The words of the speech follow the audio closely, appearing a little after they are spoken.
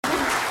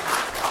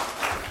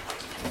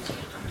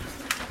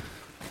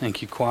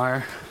Thank you,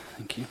 choir.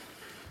 Thank you.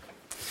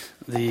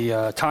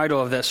 The title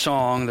of that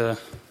song, the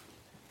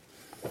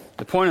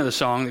point of the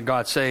song, that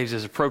God Saves,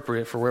 is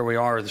appropriate for where we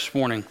are this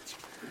morning.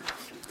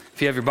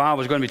 If you have your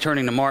Bible, we're going to be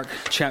turning to Mark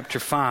chapter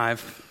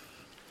 5.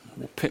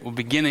 We're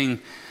beginning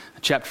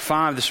chapter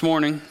 5 this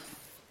morning,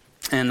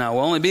 and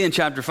we'll only be in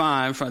chapter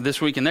 5 this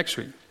week and next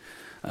week.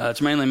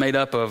 It's mainly made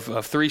up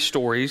of three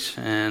stories,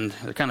 and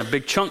they're kind of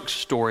big chunk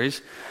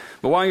stories.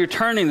 But while you're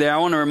turning there, I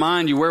want to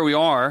remind you where we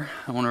are.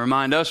 I want to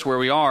remind us where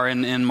we are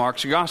in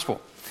Mark's gospel.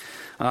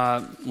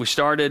 We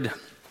started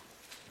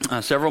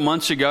several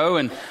months ago,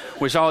 and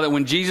we saw that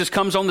when Jesus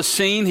comes on the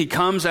scene, he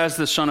comes as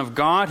the Son of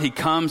God. He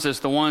comes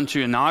as the one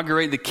to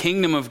inaugurate the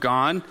kingdom of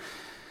God.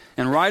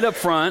 And right up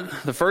front,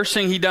 the first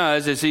thing he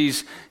does is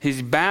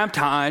he's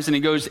baptized, and he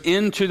goes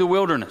into the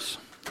wilderness.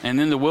 And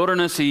in the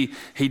wilderness, he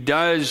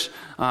does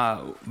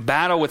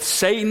battle with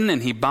Satan,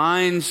 and he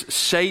binds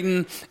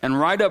Satan. And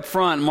right up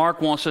front,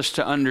 Mark wants us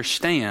to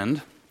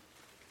understand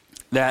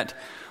that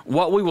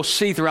what we will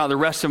see throughout the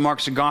rest of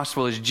Mark's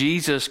gospel is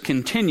Jesus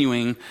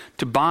continuing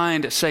to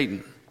bind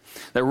Satan.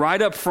 That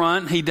right up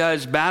front, he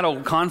does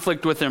battle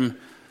conflict with him.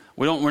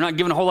 We're not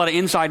given a whole lot of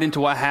insight into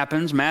what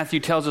happens.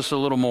 Matthew tells us a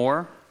little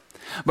more.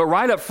 But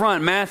right up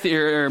front,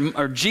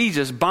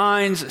 Jesus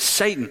binds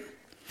Satan.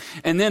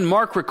 And then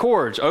Mark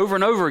records over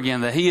and over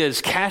again that he is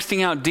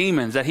casting out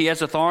demons, that he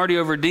has authority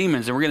over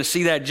demons. And we're going to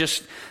see that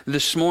just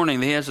this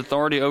morning, that he has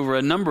authority over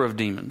a number of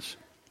demons.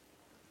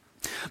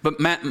 But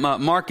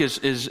Mark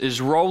is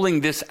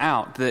rolling this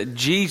out, that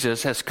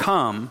Jesus has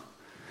come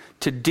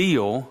to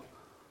deal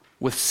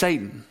with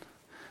Satan,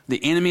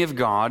 the enemy of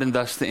God, and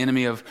thus the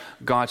enemy of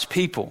God's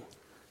people.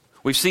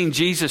 We've seen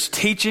Jesus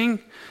teaching.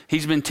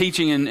 He's been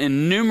teaching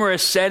in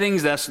numerous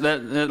settings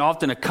that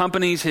often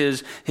accompanies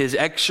his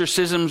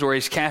exorcisms, where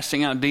he's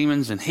casting out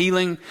demons and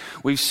healing.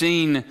 We've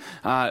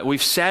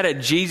sat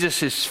at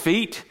Jesus'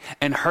 feet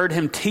and heard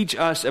him teach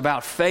us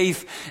about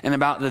faith and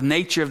about the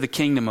nature of the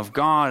kingdom of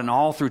God. And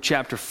all through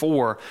chapter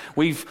 4,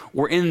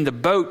 we're in the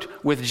boat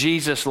with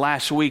Jesus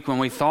last week when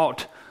we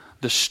thought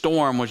the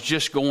storm was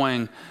just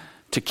going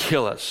to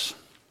kill us.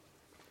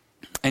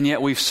 And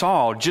yet we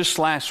saw just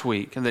last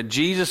week that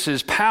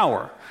Jesus'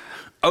 power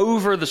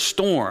over the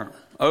storm,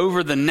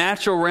 over the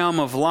natural realm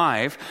of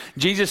life,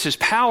 Jesus'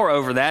 power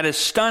over that, as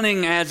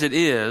stunning as it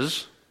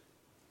is,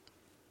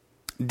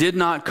 did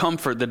not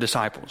comfort the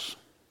disciples.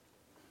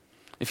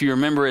 If you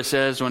remember, it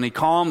says when he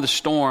calmed the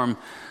storm,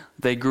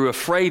 they grew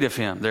afraid of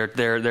him.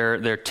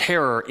 Their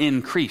terror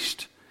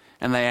increased.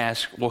 And they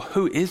asked, well,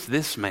 who is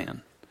this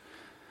man?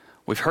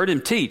 We've heard him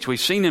teach. We've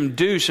seen him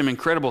do some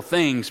incredible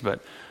things,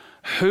 but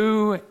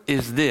who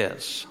is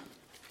this?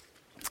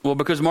 Well,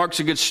 because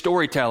Mark's a good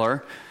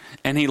storyteller,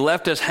 and he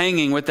left us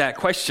hanging with that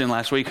question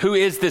last week, who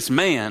is this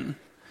man?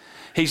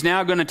 He's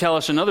now going to tell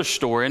us another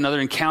story, another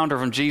encounter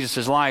from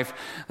Jesus' life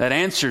that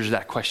answers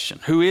that question.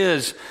 Who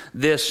is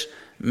this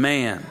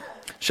man?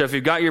 So if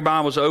you've got your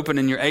Bibles open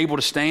and you're able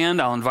to stand,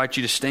 I'll invite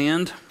you to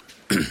stand.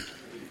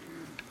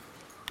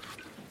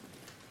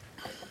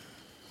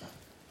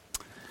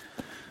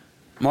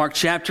 Mark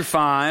chapter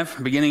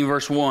 5, beginning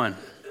verse 1.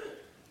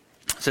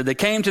 So they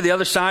came to the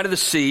other side of the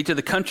sea, to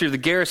the country of the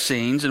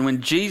Gerasenes, and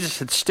when Jesus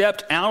had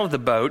stepped out of the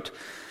boat,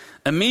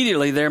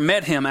 immediately there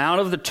met him out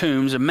of the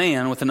tombs a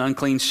man with an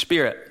unclean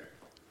spirit.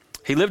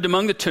 He lived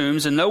among the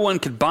tombs, and no one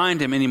could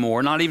bind him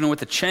anymore, not even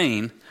with a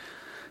chain,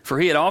 for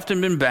he had often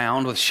been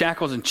bound with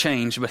shackles and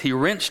chains, but he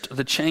wrenched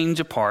the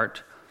chains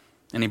apart,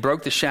 and he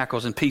broke the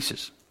shackles in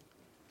pieces.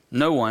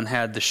 No one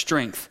had the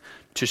strength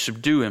to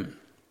subdue him.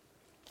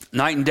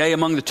 Night and day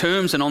among the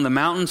tombs and on the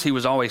mountains, he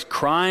was always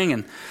crying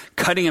and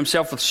cutting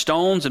himself with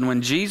stones. And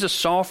when he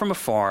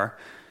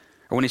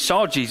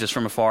saw Jesus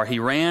from afar, he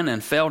ran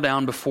and fell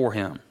down before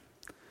him.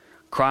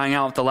 Crying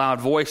out with a loud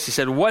voice, he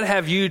said, "What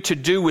have you to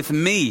do with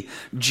me,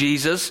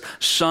 Jesus,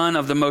 Son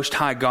of the Most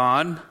High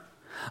God?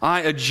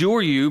 I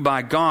adjure you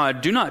by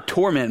God, do not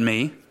torment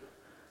me."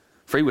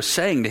 For he was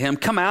saying to him,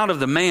 "Come out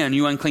of the man,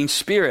 you unclean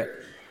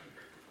spirit."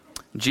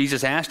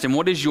 Jesus asked him,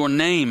 "What is your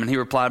name?" And he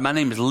replied, "My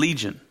name is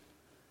Legion,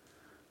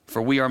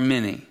 for we are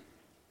many."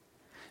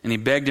 And he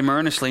begged him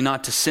earnestly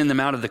not to send them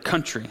out of the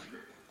country.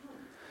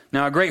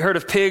 Now a great herd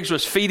of pigs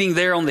was feeding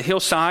there on the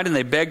hillside, and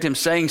they begged him,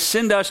 saying,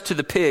 "Send us to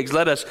the pigs,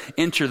 let us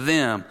enter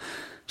them."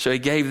 So he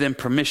gave them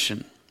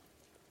permission.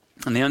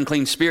 And the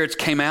unclean spirits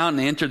came out, and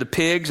they entered the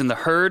pigs, and the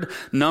herd,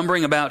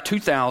 numbering about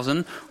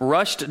 2,000,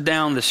 rushed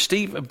down the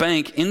steep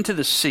bank into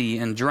the sea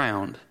and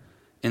drowned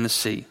in the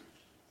sea.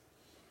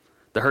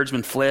 The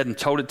herdsmen fled and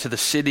told it to the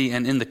city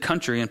and in the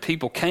country, and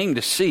people came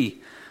to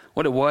see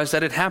what it was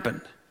that had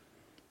happened.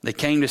 They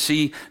came to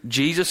see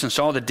Jesus and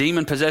saw the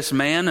demon-possessed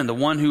man and the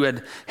one who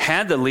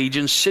had the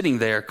legion sitting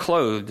there,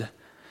 clothed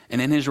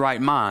and in his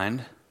right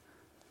mind,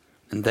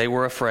 and they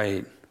were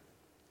afraid.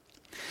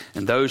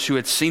 And those who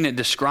had seen it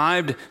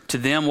described to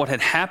them what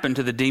had happened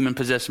to the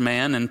demon-possessed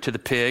man and to the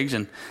pigs,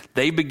 and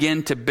they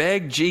began to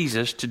beg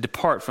Jesus to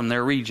depart from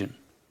their region.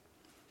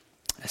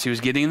 As he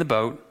was getting in the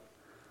boat,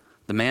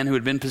 the man who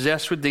had been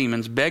possessed with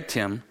demons begged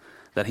him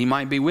that he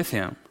might be with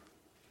him,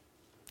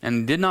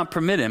 and did not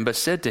permit him, but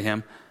said to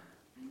him,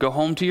 go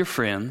home to your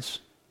friends,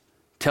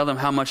 tell them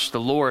how much the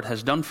Lord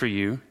has done for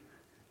you,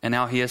 and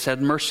how he has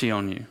had mercy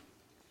on you."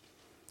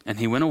 And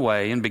he went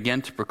away and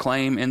began to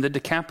proclaim in the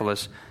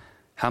Decapolis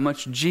how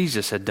much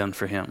Jesus had done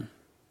for him.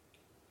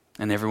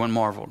 And everyone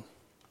marveled.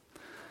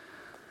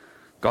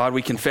 God,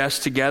 we confess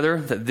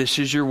together that this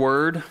is your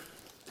word.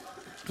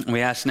 We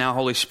ask now,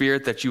 Holy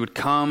Spirit, that you would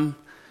come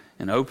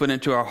and open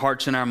it to our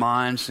hearts and our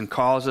minds and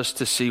cause us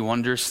to see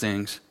wondrous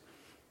things.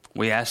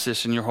 We ask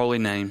this in your holy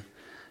name.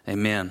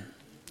 Amen.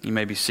 You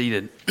may be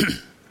seated.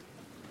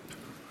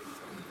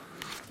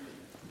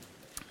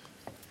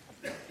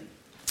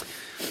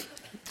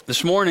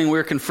 This morning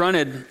we're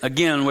confronted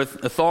again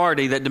with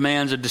authority that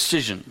demands a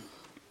decision.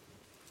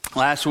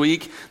 Last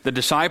week, the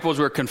disciples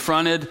were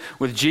confronted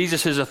with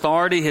Jesus'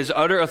 authority, his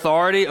utter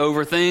authority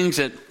over things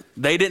that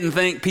they didn't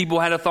think people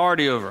had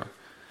authority over.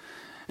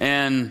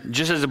 And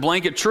just as a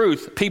blanket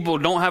truth, people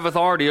don't have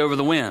authority over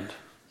the wind.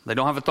 They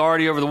don't have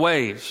authority over the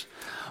waves.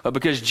 But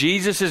because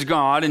Jesus is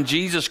God and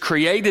Jesus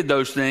created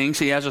those things,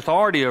 he has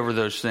authority over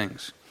those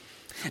things.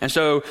 And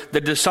so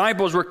the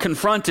disciples were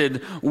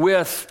confronted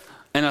with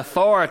an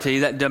authority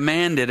that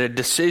demanded a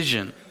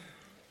decision.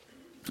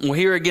 Well,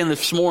 here again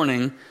this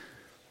morning,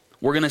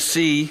 we're going to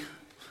see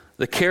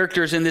the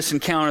characters in this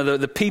encounter,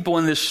 the people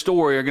in this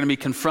story are going to be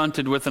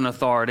confronted with an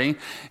authority.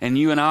 And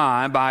you and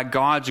I, by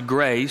God's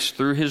grace,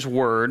 through his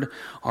word,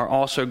 are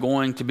also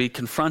going to be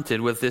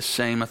confronted with this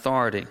same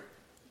authority.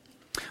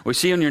 We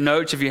see on your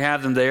notes, if you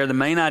have them there, the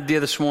main idea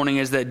this morning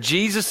is that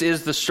Jesus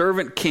is the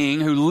servant king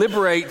who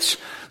liberates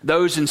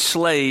those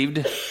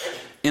enslaved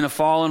in a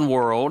fallen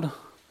world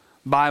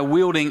by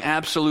wielding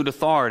absolute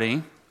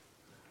authority,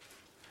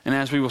 and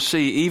as we will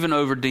see, even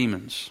over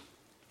demons.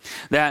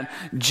 That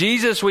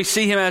Jesus, we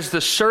see him as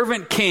the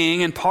servant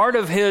king, and part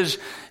of his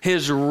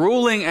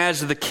ruling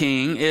as the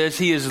king is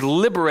he is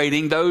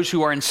liberating those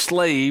who are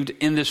enslaved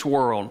in this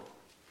world.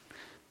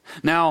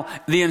 Now,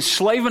 the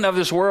enslavement of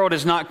this world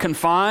is not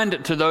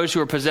confined to those who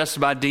are possessed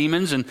by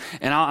demons, and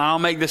I'll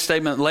make this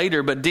statement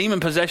later, but demon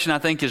possession I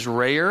think is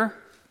rare.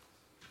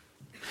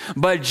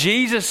 But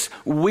Jesus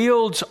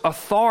wields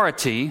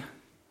authority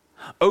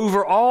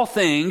over all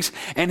things,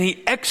 and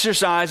he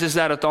exercises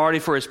that authority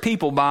for his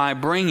people by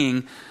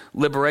bringing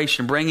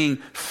liberation, bringing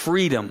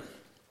freedom.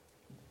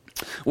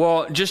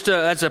 Well, just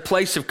as a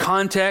place of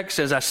context,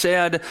 as I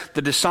said,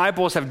 the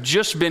disciples have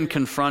just been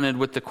confronted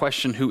with the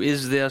question, who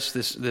is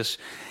this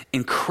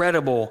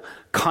incredible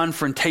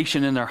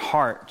confrontation in their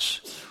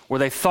hearts, where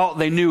they thought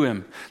they knew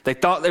him. They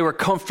thought they were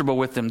comfortable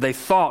with him. They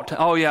thought,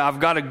 oh yeah, I've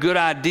got a good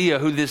idea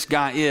who this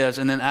guy is.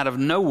 And then out of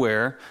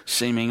nowhere,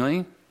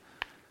 seemingly,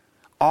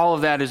 all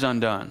of that is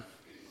undone.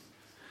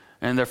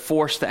 And they're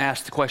forced to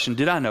ask the question,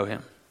 did I know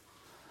him?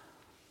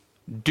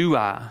 Do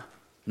I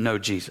know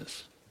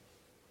Jesus?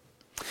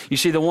 You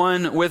see, the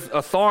one with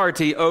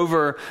authority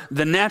over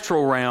the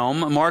natural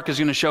realm, Mark is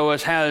going to show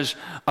us, has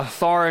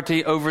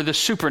authority over the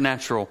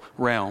supernatural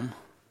realm.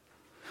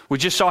 We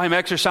just saw him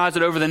exercise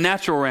it over the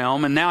natural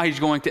realm, and now he's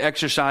going to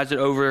exercise it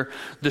over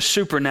the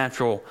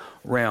supernatural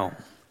realm.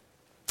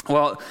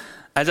 Well,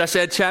 as I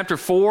said, chapter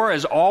 4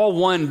 is all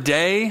one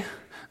day.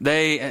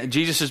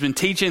 Jesus has been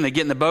teaching, they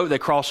get in the boat, they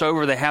cross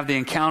over, they have the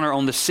encounter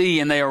on the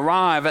sea, and they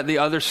arrive at the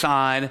other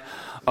side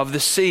of the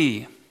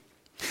sea.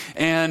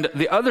 And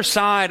the other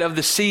side of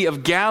the Sea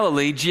of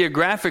Galilee,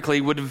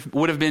 geographically, would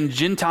have been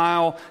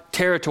Gentile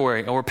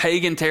territory or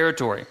pagan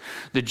territory.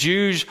 The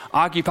Jews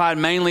occupied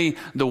mainly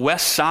the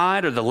west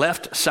side or the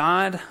left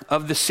side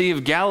of the Sea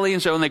of Galilee.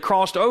 And so when they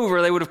crossed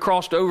over, they would have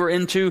crossed over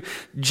into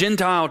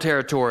Gentile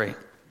territory.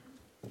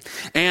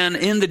 And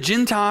in the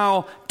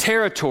Gentile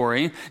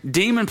territory,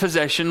 demon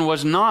possession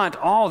was not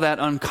all that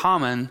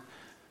uncommon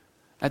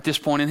at this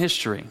point in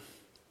history.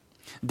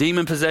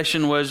 Demon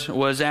possession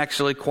was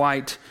actually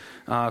quite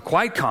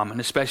common,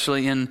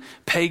 especially in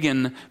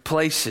pagan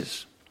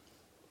places.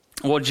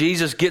 Well,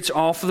 Jesus gets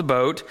off the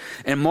boat,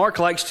 and Mark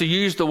likes to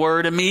use the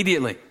word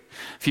immediately.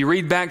 If you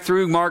read back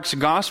through Mark's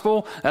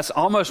gospel, that's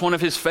almost one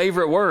of his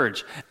favorite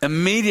words.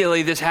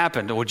 Immediately this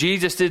happened. Well,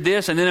 Jesus did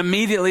this, and then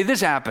immediately this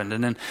happened.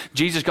 And then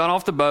Jesus got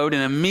off the boat,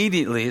 and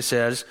immediately, it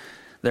says,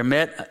 there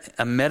met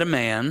a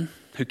man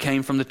who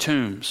came from the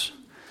tombs.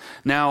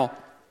 Now,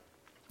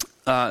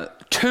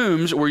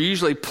 tombs were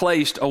usually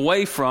placed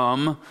away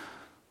from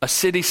a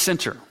city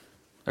center.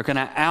 They're kind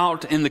of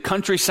out in the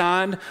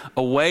countryside,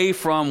 away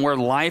from where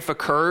life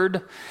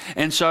occurred.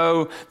 And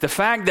so the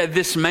fact that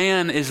this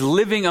man is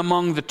living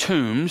among the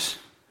tombs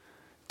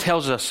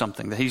tells us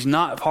something, that he's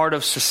not part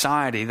of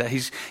society, that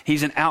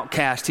he's an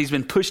outcast. He's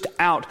been pushed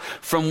out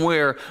from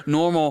where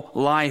normal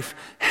life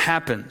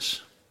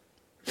happens.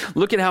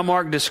 Look at how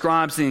Mark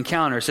describes the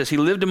encounter. It says he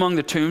lived among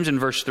the tombs in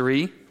verse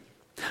 3.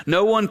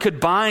 No one could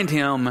bind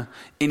him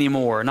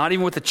anymore, not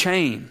even with a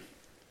chain.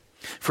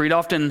 For he'd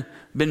often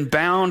been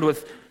bound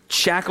with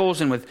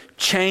shackles and with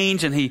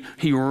chains, and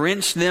he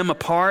wrenched them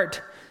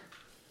apart.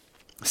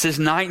 It says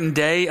night and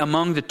day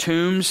among the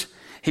tombs,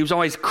 he was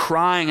always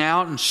crying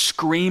out and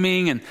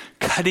screaming and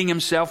cutting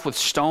himself with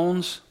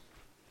stones.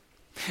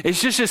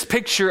 It's just this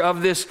picture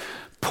of this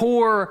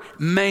poor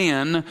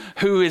man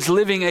who is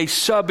living a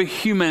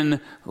subhuman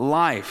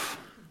life.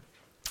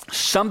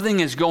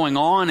 Something is going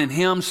on in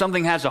him.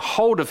 Something has a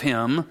hold of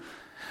him,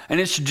 and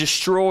it's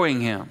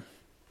destroying him.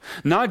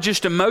 Not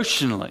just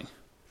emotionally.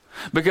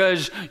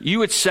 Because you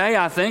would say,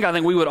 I think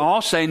we would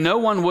all say, no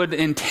one would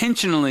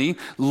intentionally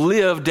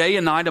live day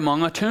and night among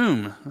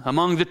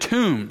the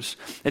tombs.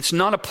 It's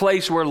not a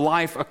place where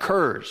life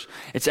occurs.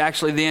 It's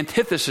actually the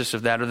antithesis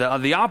of that, or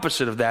the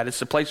opposite of that. It's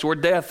the place where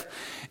death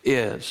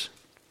is.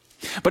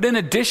 But in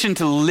addition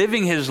to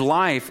living his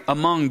life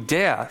among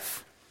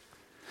death,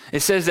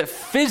 it says that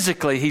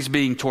physically he's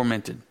being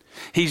tormented.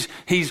 He's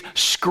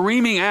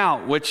screaming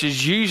out, which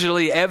is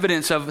usually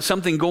evidence of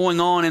something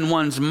going on in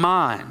one's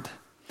mind.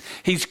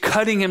 He's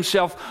cutting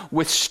himself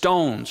with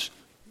stones.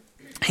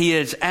 He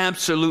is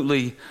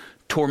absolutely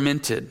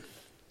tormented.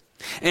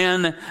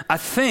 And I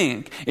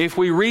think if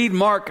we read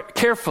Mark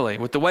carefully,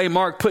 with the way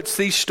Mark puts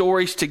these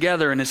stories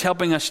together and is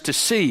helping us to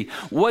see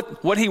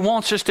what he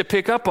wants us to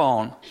pick up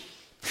on,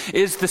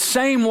 is the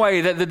same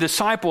way that the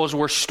disciples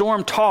were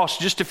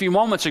storm-tossed just a few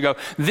moments ago.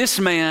 This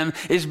man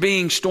is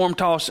being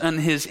storm-tossed on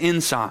his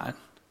inside.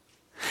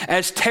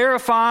 As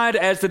terrified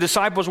as the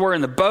disciples were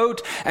in the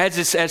boat,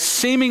 as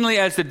seemingly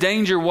as the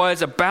danger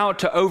was about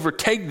to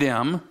overtake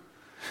them,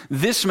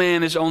 this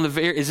man is in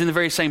the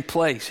very same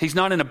place. He's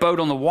not in a boat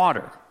on the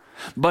water,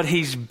 but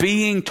he's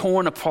being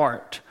torn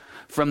apart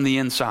from the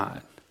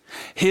inside.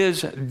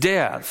 His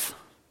death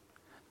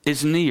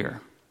is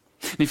near.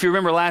 And if you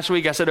remember last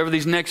week, I said over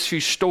these next few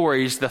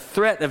stories, the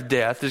threat of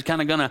death is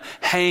kind of going to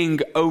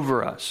hang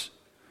over us.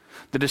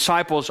 The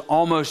disciples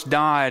almost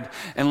died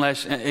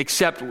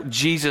except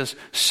Jesus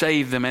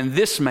saved them. And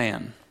this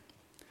man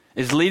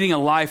is leading a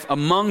life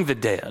among the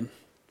dead,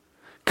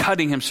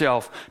 cutting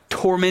himself,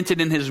 tormented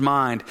in his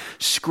mind,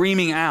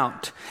 screaming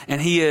out, and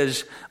he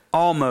is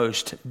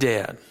almost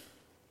dead.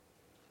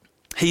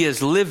 He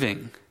is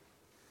living,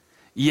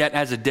 yet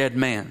as a dead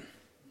man.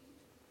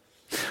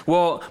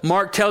 Well,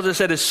 Mark tells us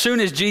that as soon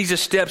as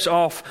Jesus steps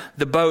off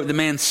the boat, the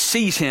man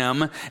sees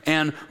him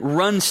and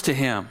runs to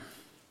him.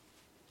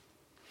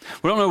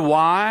 We don't know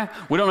why.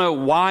 We don't know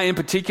why in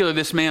particular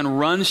this man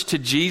runs to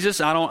Jesus.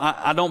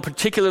 I don't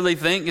particularly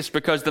think it's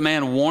because the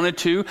man wanted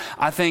to.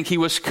 I think he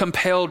was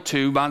compelled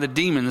to by the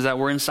demons that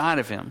were inside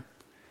of him.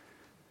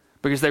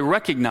 Because they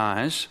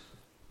recognize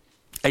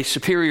a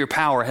superior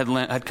power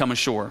had come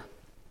ashore.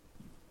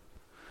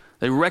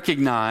 They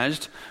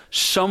recognized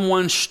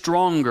someone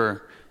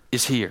stronger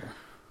is here.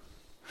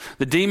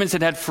 The demons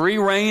had free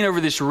reign over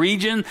this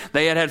region.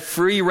 They had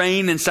free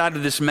reign inside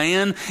of this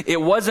man.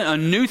 It wasn't a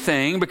new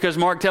thing because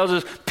Mark tells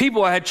us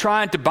people had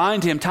tried to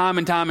bind him time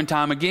and time and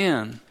time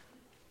again.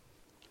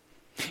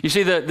 You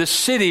see, the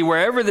city,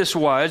 wherever this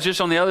was,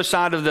 just on the other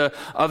side of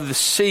the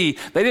sea,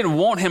 they didn't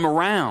want him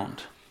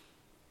around.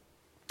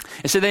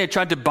 It said they had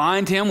tried to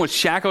bind him with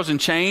shackles and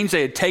chains.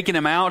 They had taken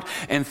him out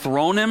and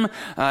thrown him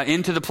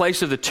into the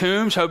place of the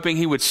tombs, hoping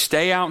he would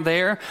stay out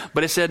there.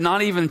 But it said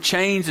not even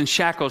chains and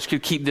shackles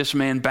could keep this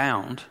man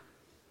bound.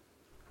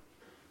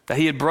 That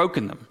he had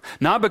broken them.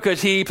 Not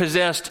because he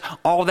possessed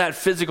all that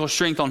physical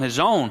strength on his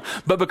own,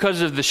 but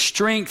because of the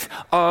strength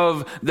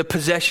of the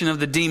possession of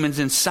the demons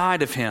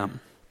inside of him.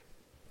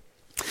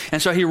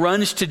 And so he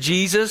runs to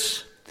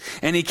Jesus.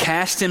 And he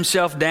cast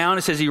himself down.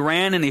 It says he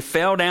ran and he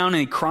fell down and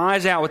he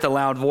cries out with a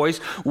loud voice,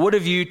 "What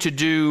have you to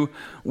do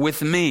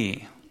with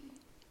me,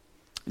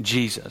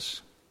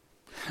 Jesus?"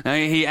 Now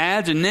he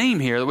adds a name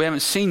here that we haven't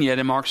seen yet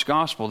in Mark's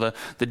gospel.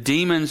 The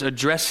demons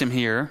address him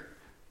here,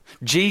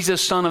 Jesus,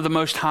 Son of the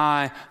Most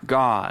High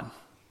God.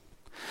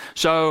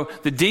 So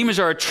the demons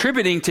are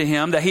attributing to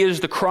him that he is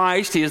the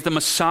Christ, he is the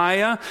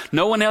Messiah.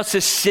 No one else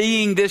is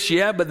seeing this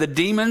yet, but the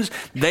demons,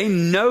 they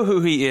know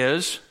who he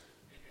is.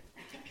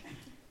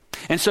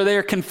 And so they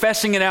are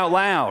confessing it out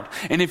loud.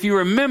 And if you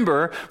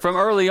remember from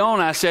early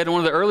on, I said in one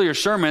of the earlier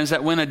sermons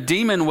that when a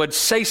demon would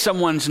say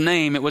someone's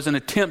name, it was an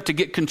attempt to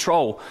get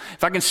control.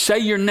 If I can say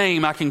your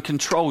name, I can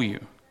control you.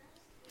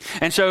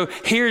 And so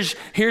here's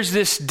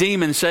this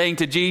demon saying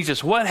to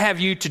Jesus, "What have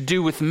you to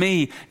do with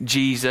me,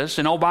 Jesus?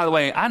 And oh, by the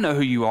way, I know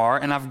who you are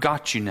and I've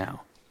got you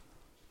now."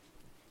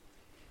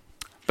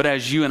 But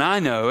as you and I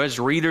know, as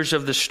readers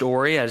of the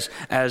story,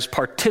 as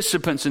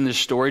participants in this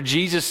story,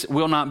 Jesus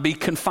will not be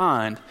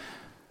confined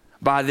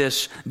by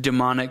this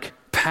demonic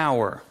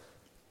power.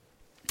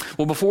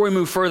 Well, before we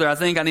move further, I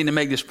think I need to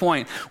make this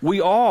point.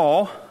 We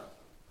all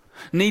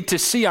need to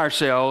see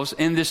ourselves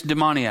in this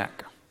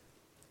demoniac.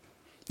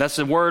 That's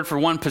the word for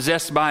one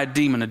possessed by a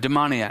demon, a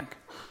demoniac.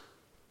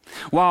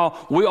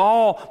 While we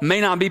all may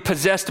not be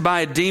possessed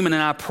by a demon,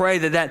 and I pray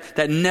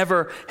that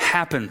never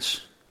happens.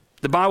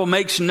 The Bible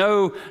makes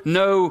no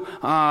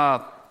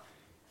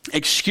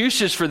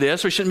excuses for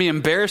this. We shouldn't be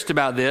embarrassed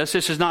about this.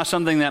 This is not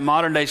something that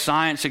modern day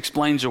science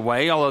explains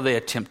away, although they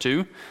attempt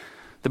to.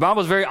 The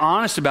Bible is very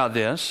honest about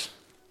this.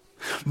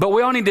 But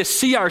we all need to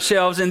see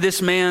ourselves in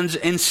this man's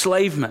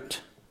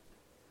enslavement.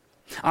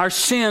 Our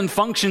sin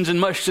functions in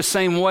much the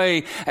same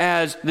way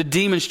as the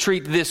demons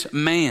treat this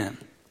man.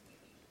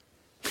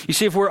 You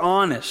see, if we're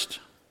honest,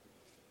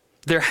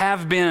 There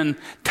have been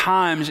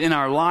times in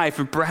our life,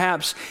 and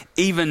perhaps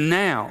even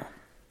now,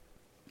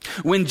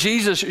 when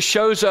Jesus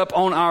shows up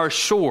on our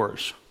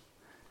shores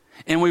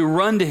and we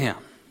run to him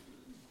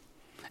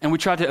and we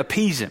try to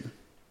appease him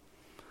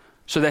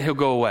so that he'll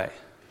go away.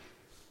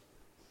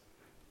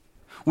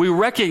 We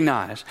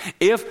recognize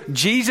if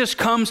Jesus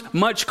comes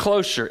much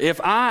closer, if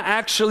I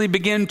actually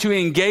begin to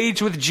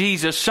engage with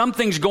Jesus,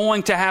 something's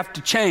going to have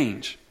to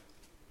change.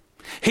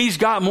 He's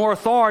got more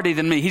authority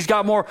than me. He's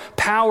got more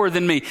power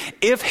than me.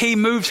 If he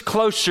moves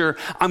closer,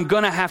 I'm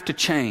going to have to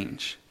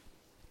change.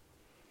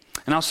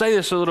 And I'll say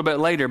this a little bit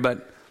later,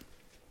 but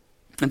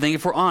I think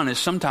if we're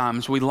honest,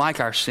 sometimes we like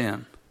our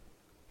sin.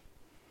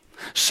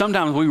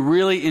 Sometimes we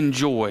really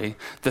enjoy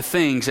the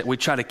things that we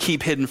try to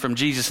keep hidden from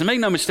Jesus. And make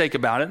no mistake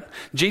about it,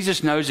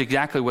 Jesus knows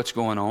exactly what's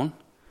going on.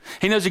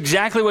 He knows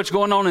exactly what's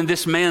going on in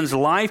this man's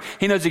life.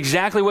 He knows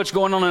exactly what's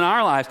going on in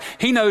our lives.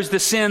 He knows the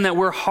sin that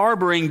we're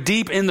harboring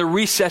deep in the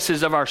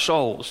recesses of our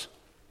souls.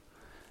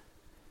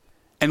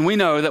 And we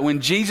know that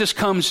when Jesus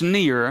comes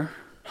near,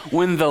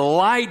 when the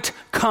light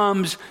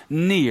comes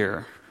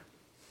near,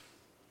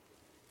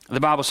 the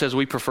Bible says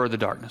we prefer the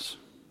darkness.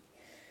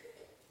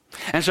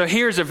 And so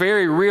here's a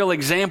very real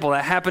example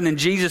that happened in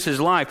Jesus'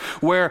 life,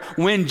 where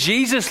when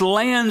Jesus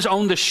lands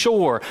on the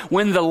shore,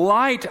 when the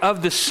light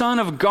of the Son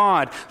of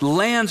God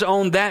lands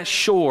on that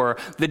shore,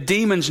 the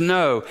demons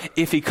know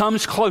if he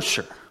comes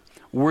closer,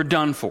 we're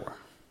done for.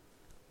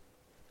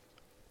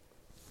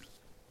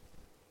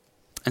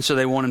 And so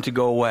they want him to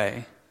go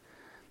away.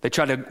 They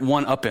try to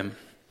one-up him.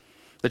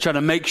 They try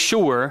to make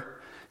sure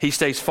he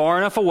stays far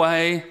enough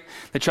away.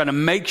 They try to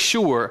make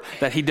sure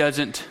that he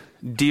doesn't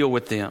deal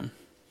with them.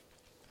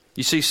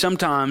 You see,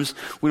 sometimes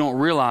we don't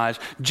realize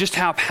just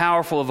how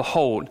powerful of a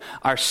hold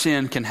our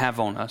sin can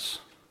have on us.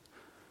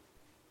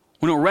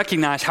 We don't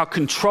recognize how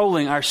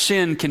controlling our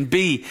sin can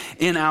be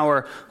in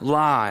our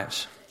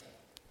lives.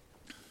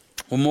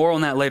 Well, more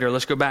on that later.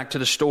 Let's go back to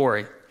the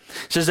story.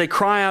 It says they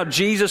cry out,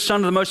 "Jesus,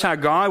 Son of the Most High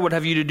God, what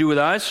have you to do with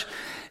us?"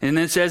 And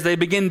then it says they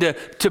begin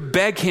to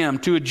beg him,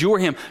 to adjure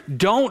him,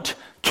 "Don't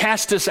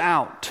cast us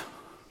out.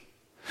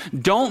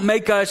 Don't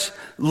make us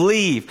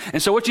leave."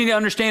 And so what you need to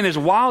understand is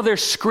while they're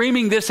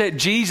screaming this at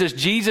Jesus,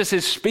 Jesus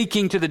is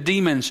speaking to the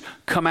demons,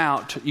 "Come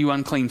out, you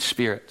unclean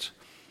spirits."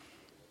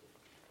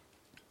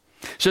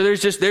 So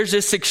there's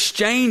this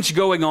exchange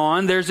going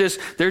on. There's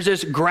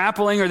this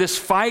grappling or this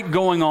fight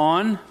going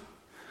on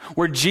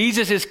where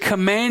Jesus is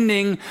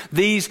commanding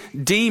these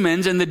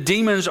demons, and the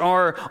demons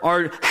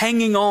are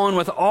hanging on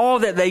with all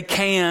that they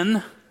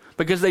can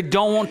because they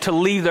don't want to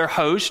leave their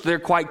host. They're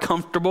quite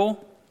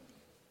comfortable.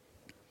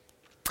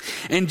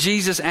 And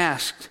Jesus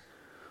asked,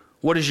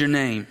 "What is your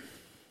name?"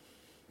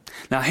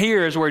 Now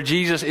here is where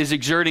Jesus is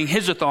exerting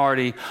his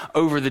authority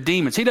over the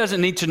demons. He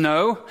doesn't need to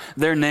know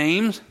their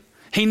names.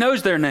 He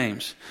knows their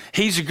names.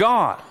 He's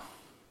God.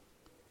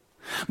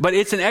 But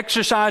it's an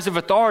exercise of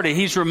authority.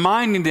 He's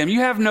reminding them,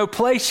 you have no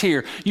place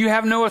here. You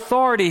have no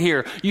authority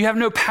here. You have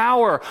no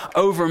power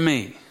over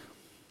me.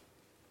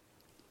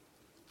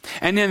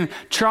 And then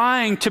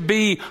trying to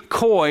be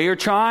coy or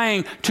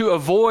trying to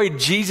avoid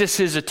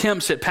Jesus'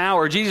 attempts at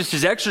power,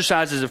 Jesus'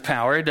 exercises of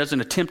power. He doesn't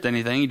attempt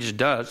anything, he just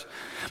does.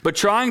 But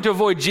trying to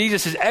avoid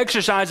Jesus'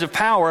 exercise of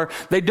power,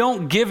 they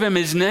don't give him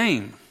his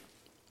name.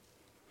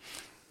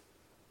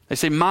 They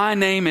say, "My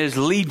name is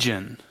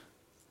Legion,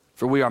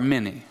 for we are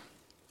many."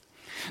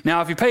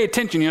 Now, if you pay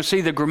attention, you'll see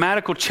the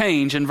grammatical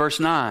change in verse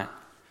 9.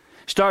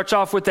 Starts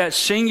off with that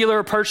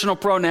singular personal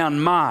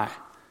pronoun, my.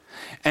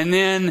 And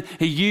then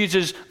he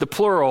uses the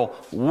plural,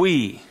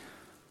 we.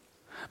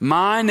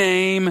 My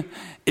name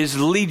is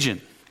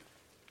Legion.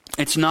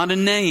 It's not a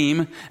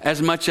name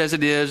as much as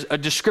it is a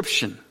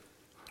description.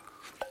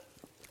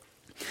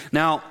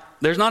 Now,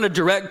 there's not a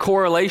direct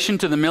correlation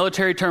to the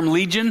military term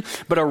legion,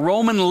 but a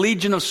Roman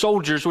legion of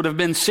soldiers would have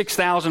been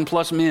 6,000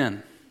 plus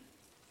men.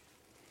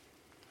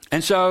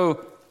 And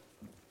so,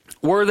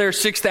 were there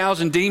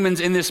 6,000 demons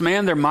in this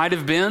man? There might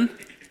have been.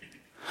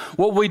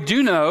 What we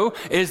do know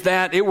is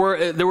that there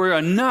were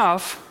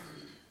enough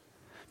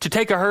to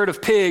take a herd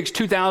of pigs,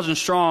 2,000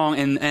 strong,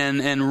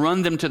 and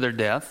run them to their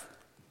death.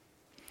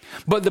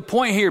 But the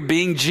point here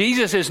being,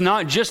 Jesus is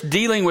not just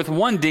dealing with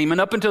one demon.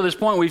 Up until this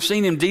point, we've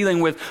seen him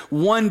dealing with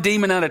one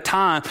demon at a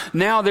time.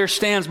 Now there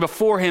stands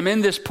before him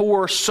in this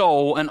poor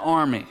soul an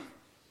army.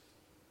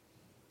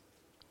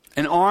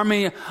 An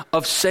army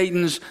of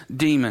Satan's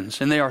demons.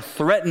 And they are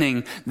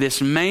threatening this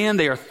man.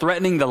 They are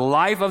threatening the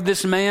life of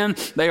this man.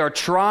 They are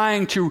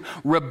trying to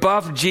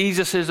rebuff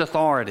Jesus'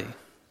 authority.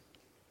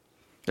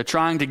 They're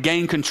trying to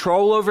gain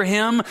control over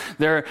him.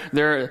 They're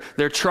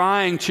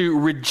trying to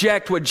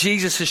reject what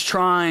Jesus is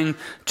trying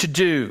to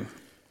do.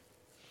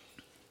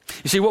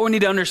 You see, what we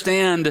need to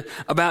understand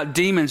about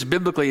demons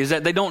biblically is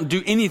that they don't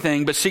do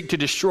anything but seek to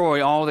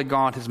destroy all that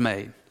God has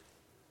made.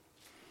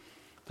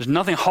 There's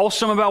nothing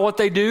wholesome about what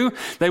they do.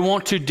 They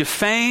want to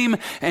defame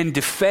and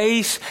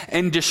deface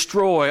and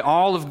destroy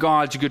all of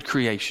God's good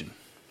creation.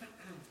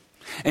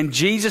 And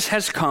Jesus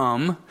has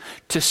come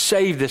to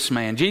save this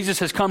man. Jesus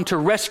has come to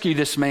rescue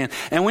this man.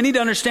 And we need to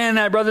understand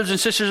that, brothers and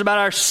sisters, about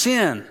our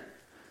sin.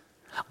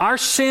 Our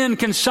sin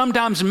can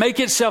sometimes make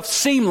itself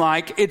seem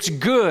like it's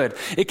good.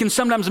 It can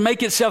sometimes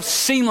make itself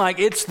seem like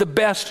it's the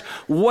best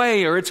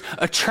way, or it's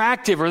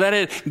attractive, or that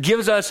it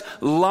gives us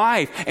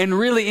life. And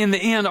really, in the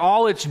end,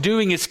 all it's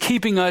doing is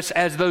keeping us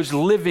as those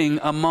living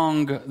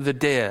among the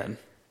dead.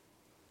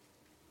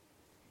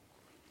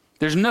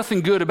 There's nothing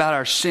good about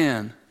our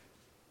sin.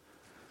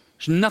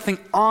 There's nothing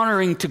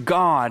honoring to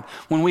God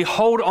when we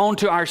hold on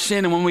to our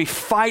sin and when we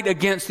fight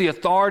against the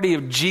authority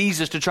of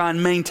Jesus to try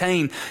and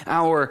maintain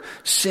our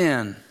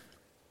sin.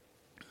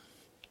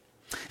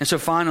 And so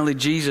finally,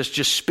 Jesus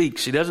just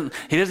speaks. He doesn't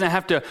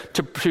have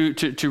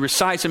to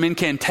recite some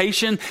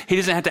incantation. He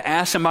doesn't have to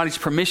ask somebody's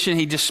permission.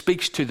 He just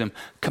speaks to them.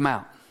 Come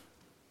out.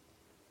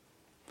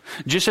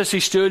 Just as he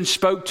stood and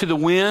spoke to the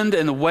wind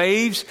and the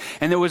waves,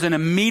 and there was an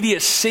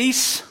immediate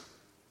cease.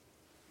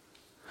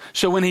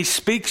 So when he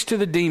speaks to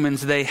the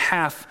demons, they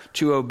have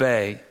to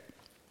obey.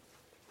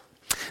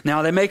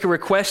 Now they make a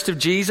request of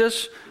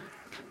Jesus,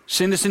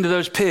 send us into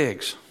those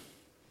pigs.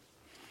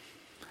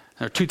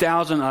 There are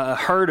 2,000, a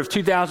herd of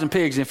 2,000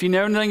 pigs. And if you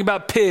know anything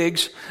about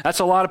pigs, that's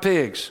a lot of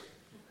pigs.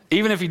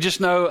 Even if you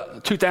just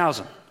know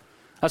 2,000,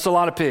 that's a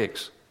lot of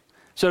pigs.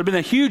 So it had been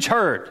a huge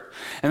herd,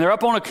 and they're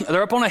up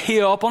on a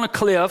hill, up on a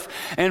cliff,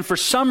 and for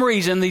some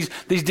reason these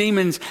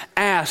demons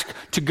ask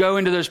to go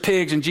into those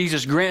pigs, and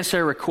Jesus grants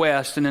their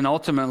request, and then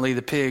ultimately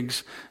the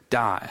pigs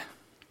die.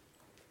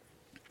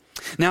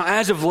 Now,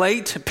 as of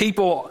late,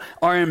 people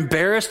are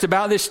embarrassed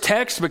about this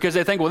text because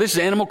they think, well, this is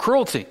animal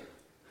cruelty.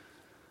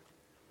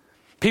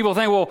 People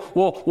think,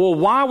 well,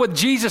 why would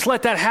Jesus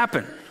let that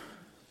happen?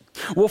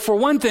 Well, for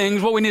one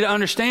thing, what we need to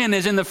understand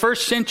is in the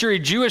first century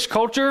Jewish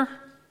culture,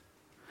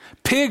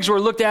 pigs were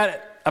looked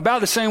at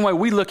about the same way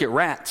we look at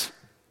rats.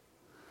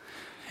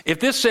 If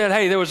this said,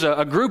 hey, there was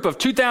a group of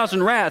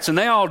 2,000 rats and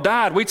they all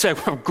died, we'd say,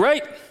 well,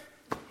 great.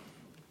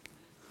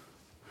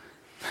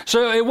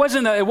 So it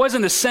wasn't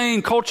the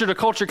same culture to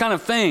culture kind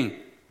of thing.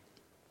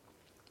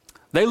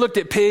 They looked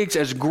at pigs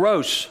as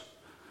gross.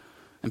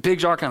 And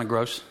pigs are kind of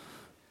gross.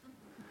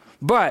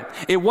 But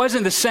it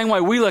wasn't the same way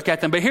we look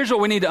at them. But here's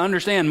what we need to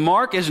understand.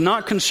 Mark is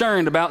not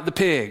concerned about the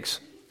pigs.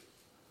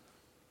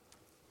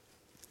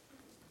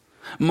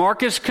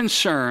 Mark is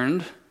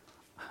concerned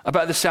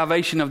about the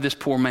salvation of this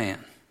poor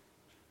man.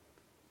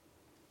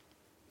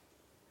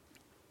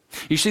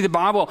 You see, the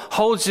Bible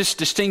holds this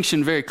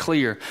distinction very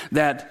clear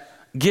that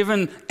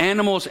given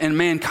animals and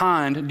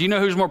mankind, do you know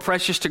who's more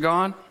precious to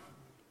God?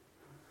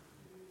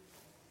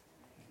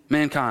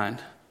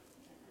 Mankind.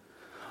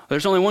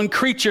 There's only one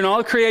creature in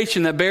all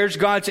creation that bears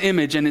God's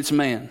image, and it's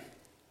man.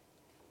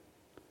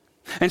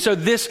 And so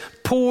this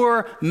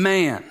poor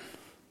man,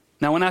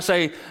 now when I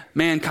say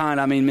mankind,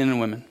 I mean men and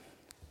women.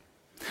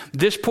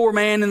 This poor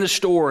man in the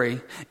story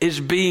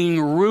is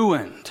being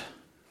ruined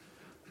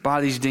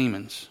by these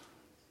demons.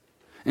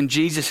 And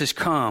Jesus has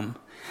come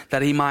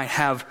that he might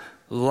have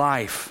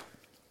life.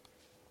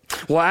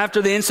 Well,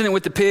 after the incident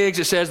with the pigs,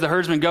 it says the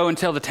herdsmen go and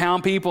tell the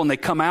town people, and they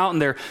come out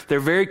and they're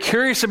very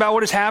curious about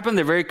what has happened.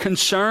 They're very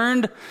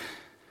concerned.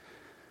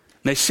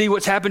 They see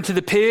what's happened to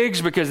the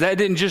pigs because that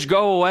didn't just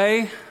go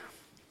away.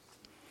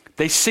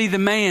 They see the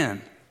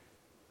man.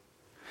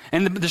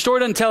 And the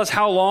story doesn't tell us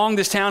how long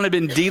this town had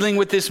been dealing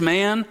with this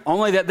man,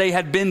 only that they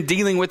had been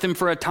dealing with him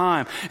for a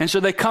time. And so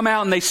they come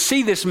out and they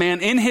see this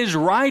man in his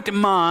right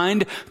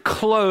mind,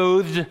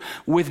 clothed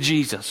with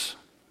Jesus.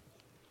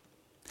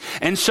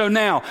 And so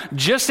now,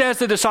 just as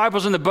the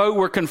disciples in the boat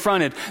were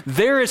confronted,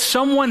 there is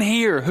someone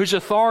here whose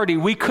authority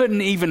we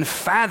couldn't even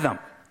fathom.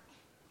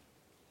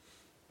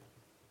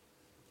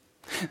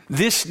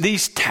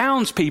 These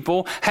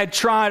townspeople had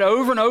tried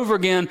over and over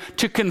again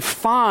to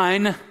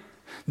confine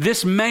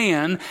this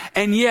man,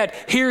 and yet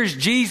here's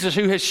Jesus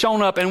who has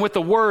shown up and with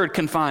the word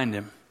confined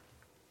him.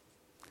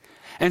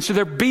 And so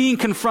they're being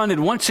confronted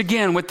once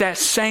again with that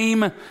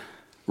same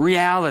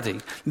reality.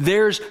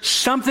 There's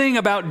something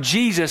about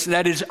Jesus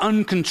that is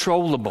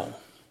uncontrollable.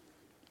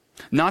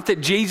 Not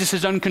that Jesus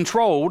is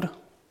uncontrolled,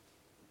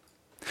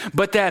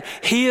 but that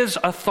his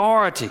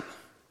authority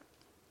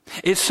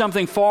is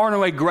something far and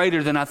away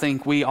greater than I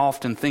think we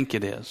often think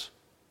it is.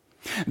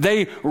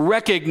 They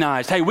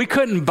recognized, hey, we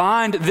couldn't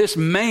bind this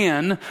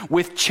man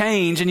with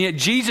chains, and yet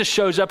Jesus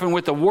shows up and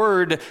with the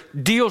word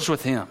deals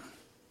with him.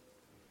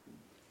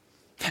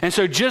 And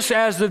so just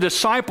as the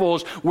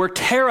disciples were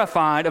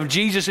terrified of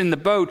Jesus in the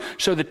boat,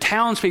 so the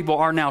townspeople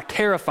are now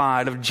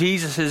terrified of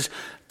Jesus'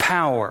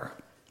 power.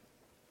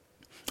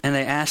 And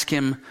they ask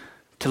him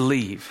to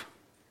leave.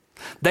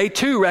 They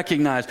too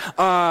recognize,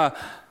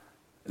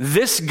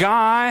 this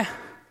guy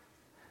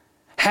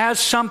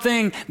has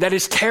something that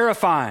is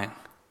terrifying.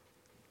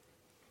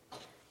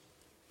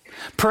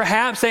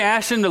 Perhaps they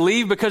asked him to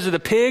leave because of the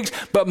pigs,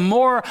 but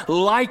more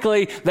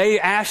likely they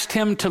asked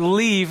him to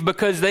leave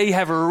because they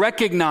have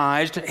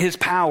recognized his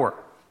power.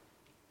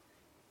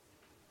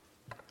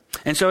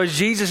 And so as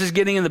Jesus is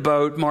getting in the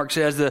boat, Mark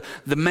says,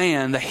 the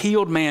man, the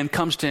healed man,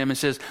 comes to him and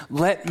says,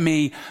 "Let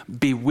me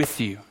be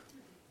with you."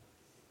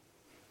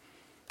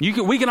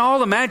 We can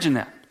all imagine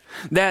that.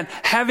 that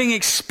having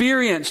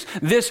experienced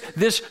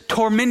this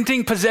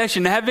tormenting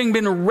possession, having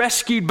been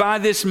rescued by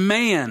this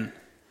man,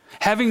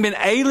 having been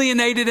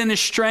alienated and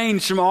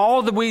estranged from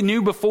all that we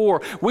knew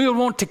before, we would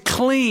want to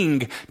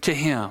cling to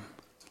him.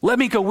 Let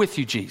me go with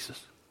you, Jesus.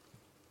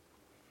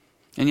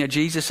 And yet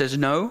Jesus says,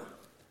 no,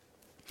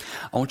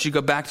 I want you to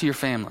go back to your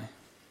family.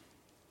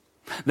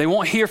 They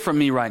won't hear from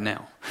me right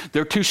now.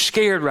 They're too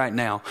scared right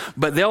now,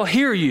 but they'll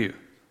hear you.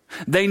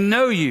 They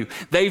know you.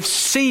 They've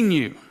seen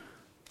you.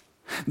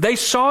 They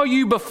saw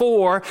you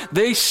before.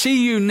 They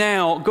see you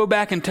now. Go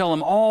back and tell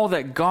them all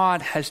that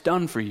God has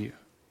done for you.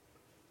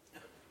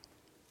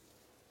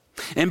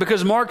 And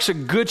because Mark's a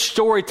good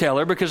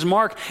storyteller, because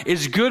Mark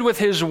is good with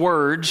his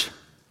words,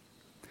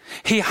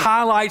 he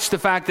highlights the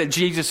fact that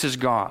Jesus is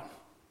God.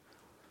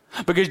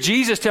 Because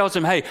Jesus tells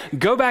him, hey,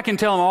 go back and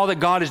tell them all that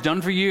God has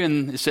done for you.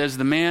 And it says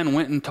the man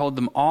went and told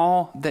them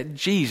all that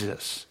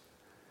Jesus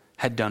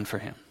had done for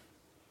him.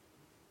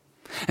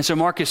 And so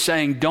Mark is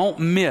saying, don't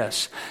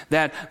miss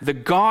that the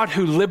God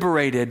who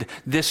liberated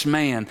this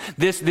man,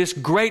 this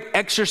great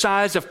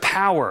exercise of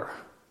power,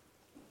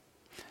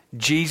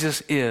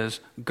 Jesus is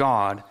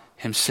God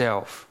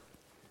himself.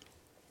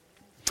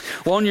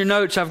 Well, on your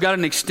notes, I've got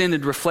an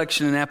extended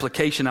reflection and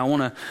application. I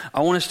want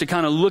us to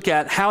kind of look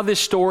at how this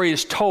story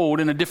is told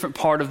in a different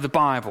part of the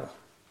Bible.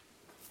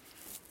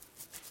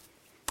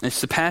 It's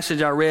the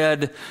passage I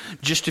read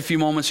just a few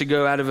moments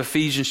ago out of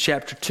Ephesians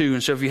chapter 2.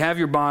 And so if you have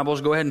your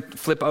Bibles, go ahead and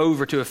flip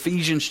over to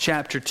Ephesians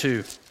chapter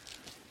 2.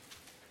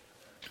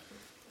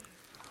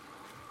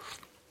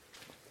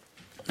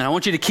 And I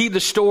want you to keep the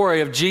story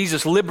of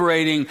Jesus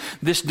liberating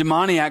this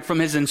demoniac from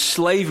his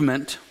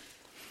enslavement.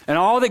 And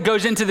all that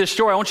goes into this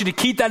story, I want you to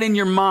keep that in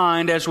your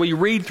mind as we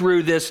read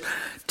through this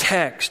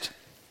text.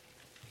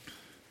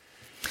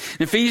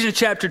 In Ephesians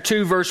chapter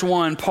 2, verse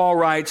 1, Paul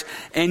writes,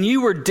 "And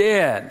you were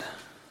dead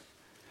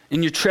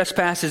in your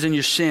trespasses and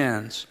your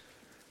sins,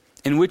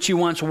 in which you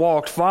once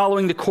walked,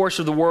 following the course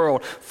of the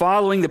world,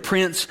 following the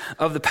prince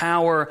of the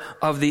power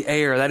of the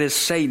air," that is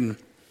Satan,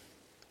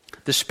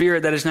 "the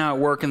spirit that is now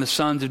at work in the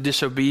sons of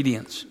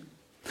disobedience,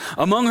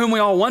 among whom we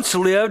all once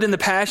lived in the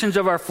passions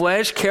of our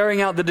flesh,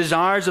 carrying out the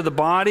desires of the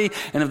body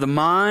and of the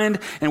mind,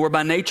 and were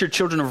by nature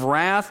children of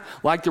wrath,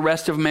 like the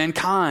rest of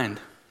mankind."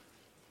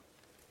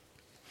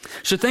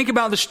 So think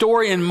about the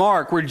story in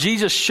Mark where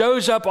Jesus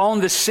shows up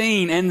on the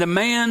scene and the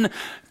man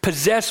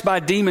possessed by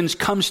demons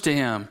comes to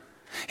him.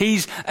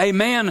 He's a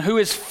man who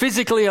is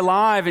physically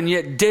alive and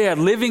yet dead,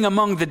 living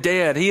among the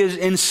dead. He is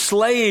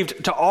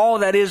enslaved to all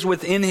that is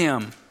within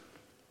him.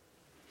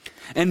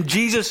 And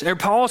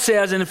Paul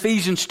says in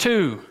Ephesians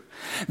 2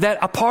 that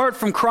apart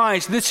from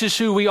Christ, this is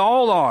who we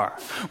all are.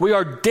 We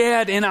are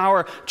dead in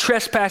our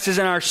trespasses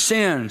and our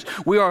sins.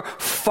 We are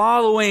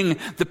following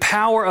the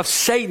power of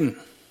Satan.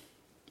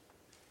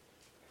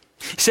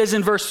 He says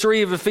in verse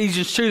 3 of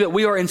Ephesians 2 that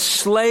we are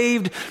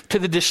enslaved to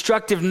the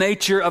destructive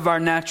nature of our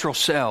natural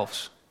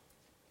selves.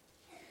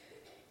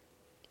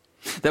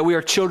 That we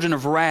are children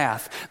of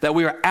wrath, that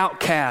we are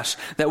outcasts,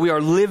 that we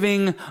are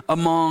living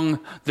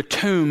among the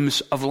tombs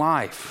of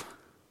life.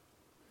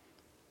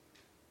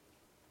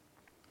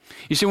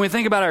 You see, when we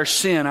think about our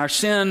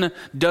sin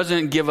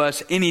doesn't give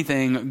us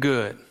anything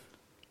good.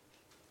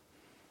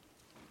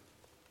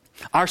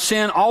 Our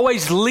sin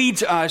always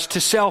leads us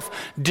to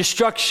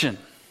self-destruction.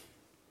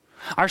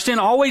 Our sin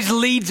always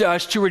leads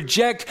us to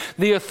reject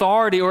the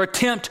authority or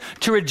attempt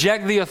to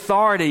reject the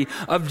authority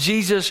of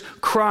Jesus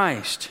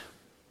Christ.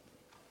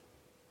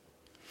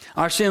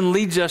 Our sin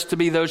leads us to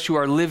be those who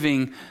are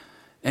living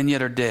and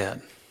yet are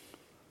dead.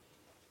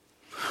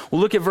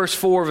 Well, look at verse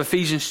 4 of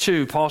Ephesians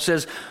 2. Paul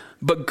says,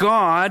 "But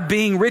God,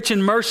 being rich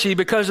in mercy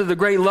because of the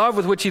great love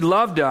with which he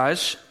loved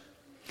us,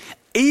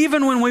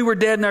 even when we were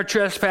dead in our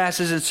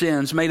trespasses and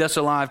sins, made us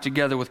alive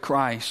together with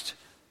Christ."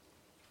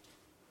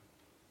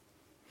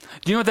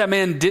 Do you know what that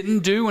man didn't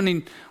do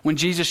when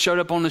Jesus showed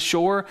up on the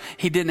shore?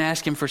 He didn't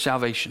ask him for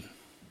salvation.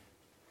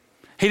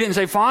 He didn't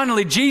say,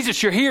 "Finally,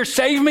 Jesus, you're here.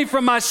 Save me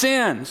from my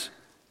sins."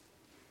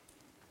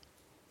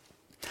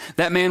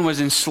 That man was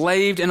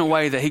enslaved in a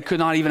way that he could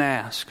not even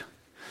ask,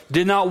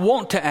 did not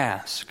want to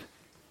ask.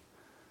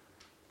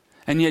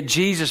 And yet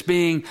Jesus,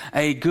 being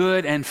a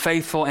good and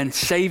faithful and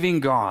saving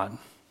God,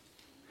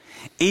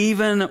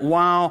 even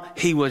while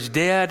he was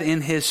dead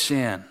in his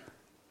sin,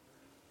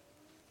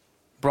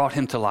 brought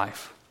him to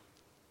life.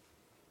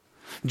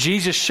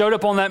 Jesus showed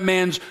up on that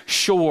man's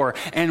shore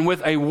and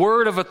with a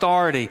word of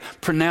authority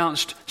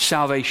pronounced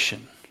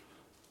salvation.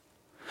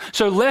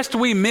 So lest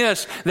we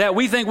miss that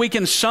we think we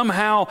can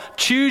somehow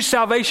choose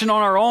salvation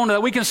on our own,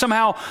 that we can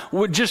somehow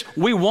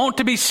we want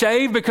to be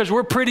saved because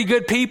we're pretty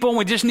good people and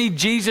we just need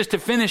Jesus to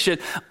finish it.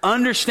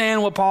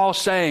 Understand what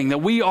Paul's saying, that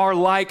we are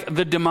like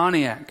the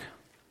demoniac.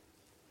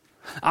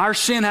 Our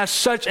sin has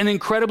such an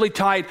incredibly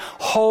tight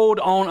hold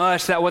on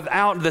us that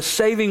without the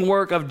saving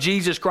work of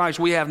Jesus Christ,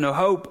 we have no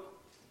hope.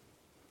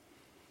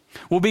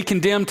 We'll be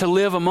condemned to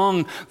live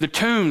among the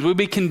tombs. We'll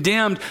be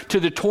condemned to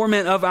the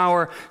torment of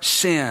our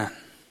sin.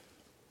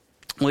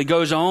 Well, he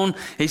goes on,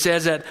 he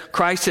says that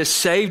Christ has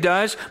saved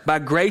us. By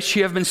grace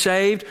you have been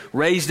saved,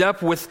 raised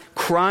up with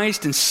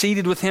Christ and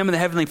seated with him in the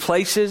heavenly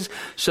places,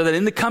 so that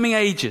in the coming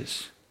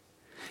ages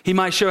he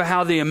might show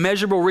how the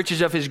immeasurable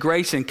riches of his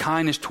grace and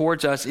kindness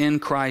towards us in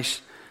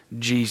Christ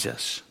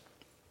Jesus.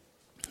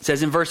 It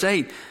says in verse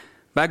 8,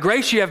 by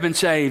grace you have been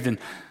saved, and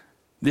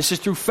this is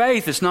through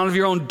faith. It's not of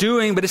your own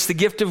doing, but it's the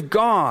gift of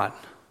God,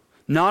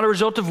 not a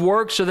result of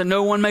works, so that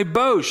no one may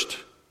boast.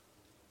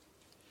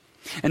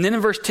 And then in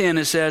verse 10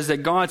 it says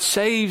that God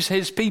saves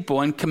his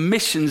people and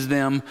commissions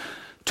them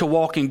to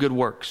walk in good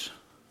works,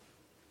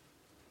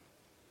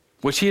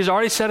 which he has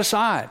already set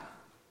aside.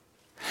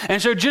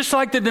 And so just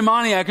like the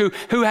demoniac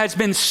who has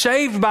been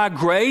saved by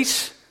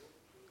grace,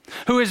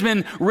 who has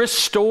been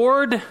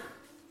restored,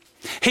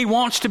 he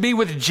wants to be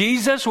with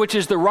Jesus, which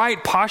is the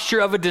right posture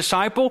of a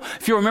disciple.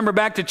 If you remember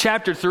back to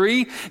chapter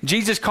 3,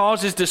 Jesus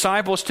calls his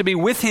disciples to be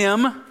with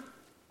him.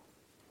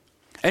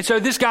 And so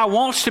this guy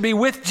wants to be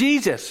with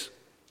Jesus.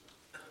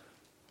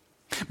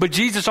 But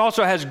Jesus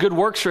also has good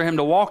works for him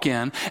to walk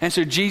in. And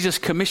so Jesus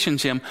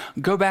commissions him,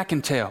 go back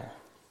and tell.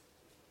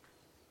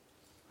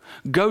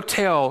 Go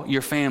tell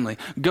your family.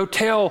 Go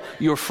tell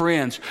your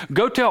friends.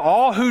 Go tell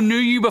all who knew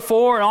you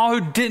before and all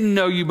who didn't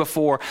know you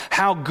before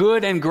how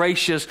good and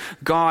gracious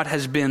God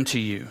has been to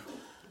you.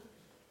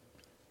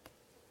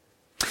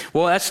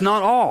 Well, that's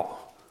not all.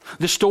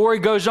 The story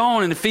goes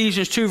on in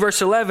Ephesians 2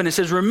 verse 11. It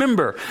says,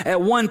 remember,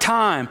 at one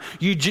time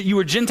you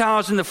were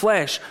Gentiles in the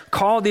flesh,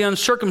 called the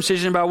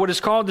uncircumcision by what is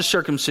called the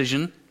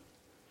circumcision,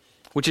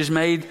 which is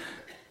made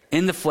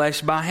in the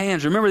flesh by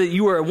hands. Remember that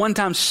you were at one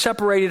time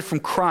separated from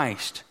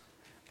Christ,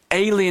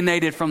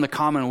 alienated from the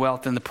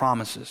commonwealth and the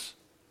promises.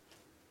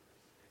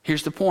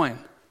 Here's the point,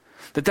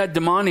 that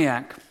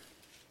demoniac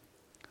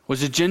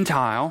was a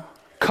Gentile,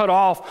 cut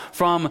off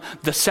from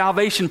the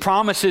salvation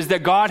promises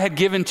that God had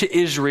given to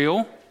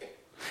Israel.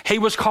 He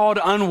was called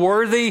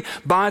unworthy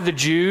by the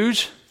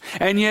Jews,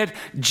 and yet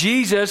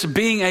Jesus,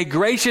 being a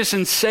gracious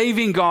and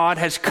saving God,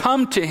 has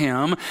come to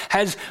him,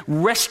 has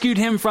rescued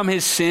him from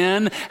his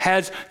sin,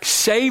 has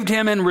saved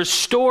him and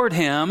restored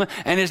him,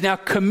 and has now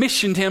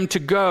commissioned him to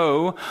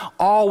go,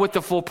 all with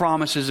the full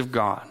promises of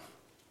God.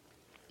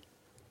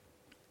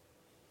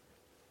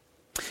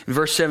 In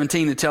verse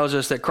 17, it tells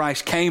us that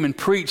Christ came and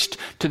preached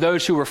to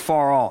those who were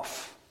far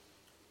off.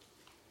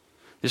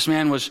 This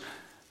man was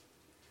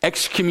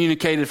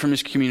excommunicated from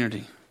his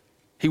community.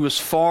 He was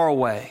far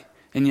away,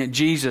 and yet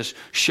Jesus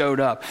showed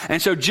up.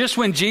 And so just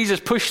when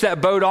Jesus pushed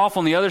that boat off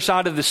on the other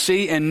side of the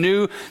sea and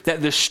knew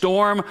that the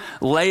storm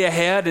lay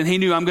ahead, and he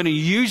knew, I'm going to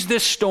use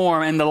this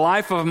storm in the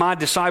life of my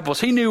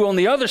disciples, he knew on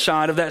the other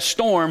side of that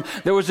storm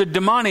there was a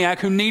demoniac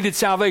who needed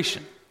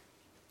salvation.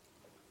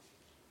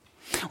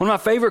 One of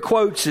my favorite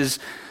quotes is,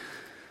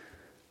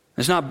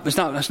 it's not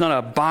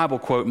a Bible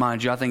quote,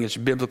 mind you. I think it's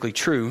biblically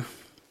true.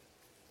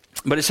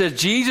 But it says,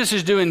 Jesus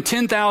is doing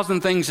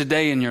 10,000 things a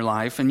day in your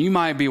life, and you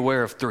might be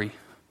aware of 3.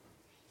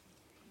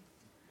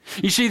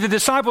 You see, the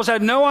disciples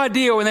had no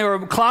idea when they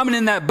were climbing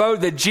in that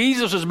boat that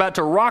Jesus was about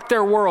to rock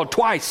their world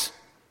twice.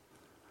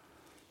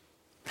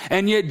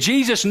 And yet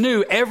Jesus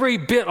knew every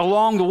bit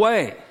along the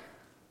way.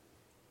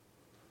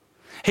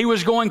 He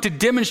was going to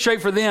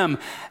demonstrate for them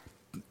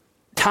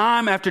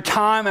time after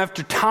time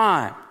after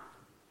time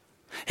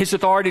his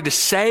authority to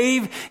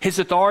save, his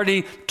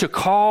authority to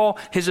call,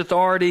 his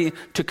authority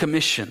to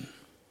commission.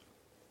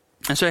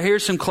 And so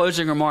here's some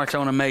closing remarks I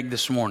want to make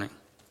this morning.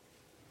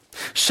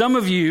 Some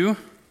of you,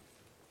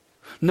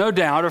 no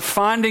doubt, are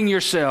finding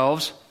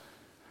yourselves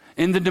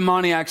in the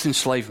demoniac's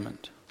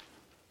enslavement.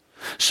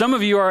 Some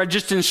of you are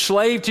just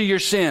enslaved to your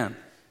sin.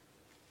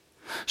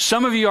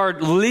 Some of you are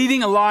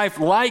leading a life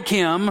like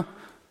him,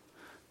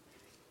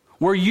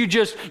 where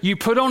you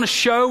put on a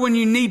show when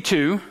you need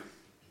to,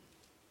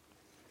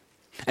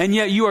 and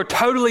yet you are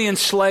totally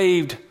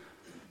enslaved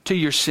to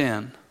your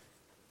sin.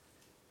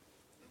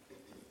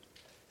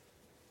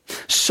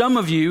 Some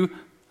of you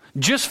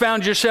just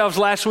found yourselves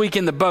last week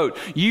in the boat.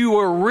 You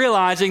were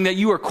realizing that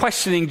you were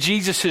questioning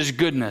Jesus'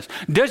 goodness.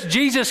 Does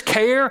Jesus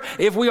care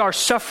if we are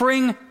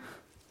suffering?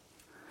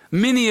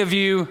 Many of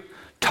you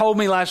told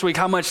me last week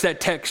how much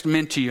that text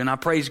meant to you, and I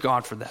praise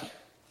God for that.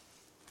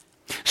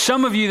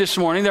 Some of you this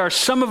morning, there are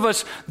some of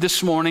us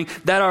this morning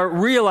that are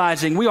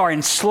realizing we are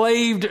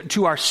enslaved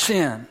to our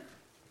sin.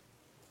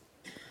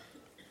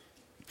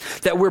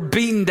 That we're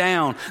beaten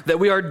down, that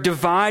we are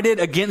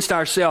divided against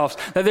ourselves,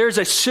 that there's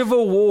a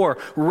civil war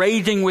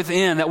raging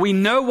within, that we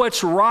know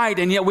what's right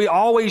and yet we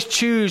always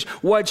choose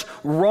what's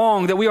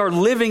wrong, that we are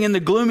living in the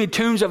gloomy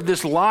tombs of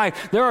this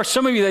life. There are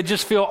some of you that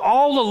just feel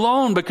all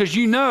alone because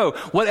you know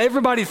what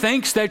everybody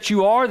thinks that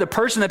you are, the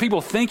person that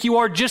people think you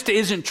are, just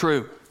isn't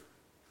true.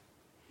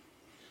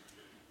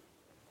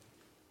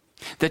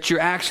 That you're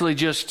actually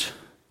just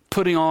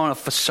putting on a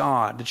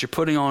facade, that you're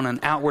putting on an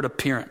outward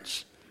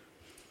appearance.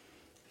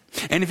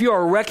 And if you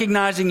are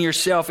recognizing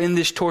yourself in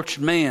this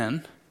tortured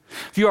man,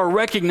 if you are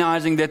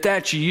recognizing that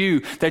that's you,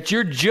 that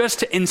you're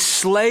just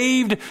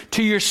enslaved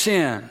to your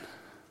sin,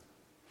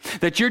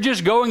 that you're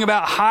just going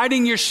about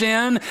hiding your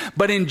sin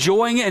but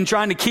enjoying it and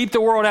trying to keep the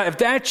world out, if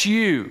that's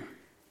you,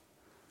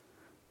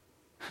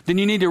 then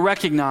you need to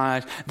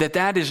recognize that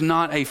that is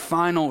not a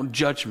final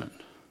judgment.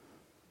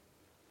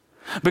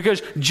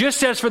 Because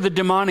just as for the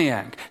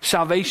demoniac,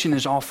 salvation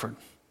is offered.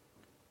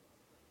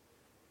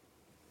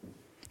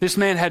 This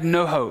man had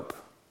no hope.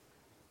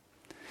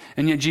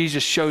 And yet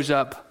Jesus shows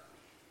up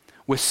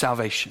with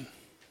salvation.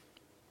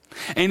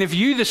 And if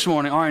you this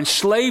morning are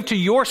enslaved to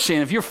your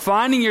sin, if you're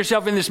finding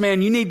yourself in this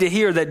man, you need to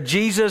hear that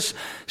Jesus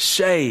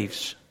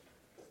saves.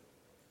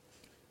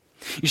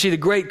 You see, the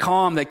great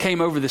calm that came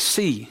over the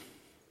sea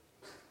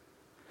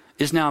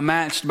is now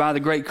matched by the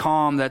great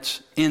calm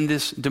that's in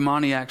this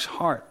demoniac's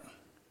heart.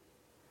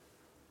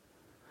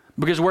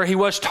 Because where he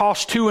was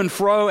tossed to and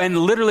fro and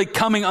literally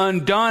coming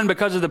undone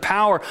because of the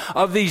power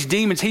of these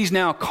demons, he's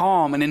now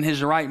calm and in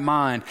his right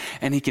mind,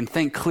 and he can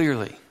think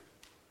clearly.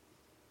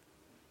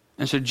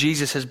 And so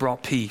Jesus has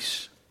brought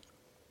peace.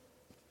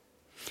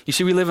 You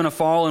see, we live in a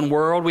fallen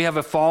world. We have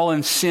a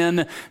fallen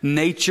sin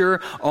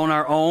nature on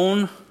our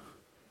own.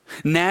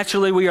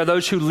 Naturally, we are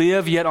those who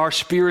live yet are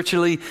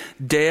spiritually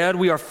dead.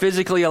 We are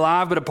physically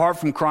alive, but apart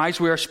from Christ,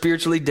 we are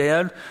spiritually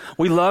dead.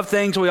 We love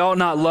things we ought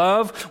not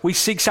love. We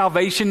seek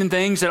salvation in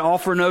things that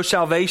offer no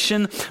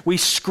salvation. We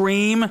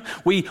scream.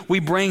 We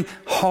bring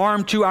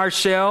harm to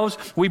ourselves.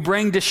 We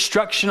bring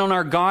destruction on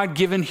our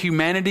God-given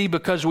humanity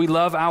because we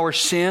love our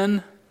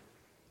sin.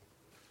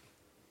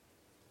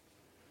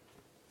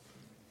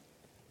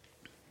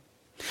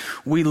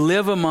 We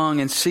live among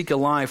and seek a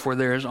life where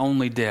there is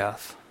only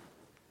death.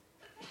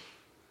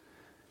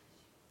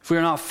 If we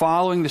are not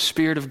following the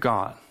Spirit of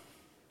God,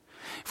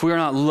 if we are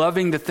not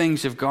loving the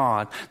things of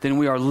God, then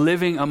we are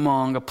living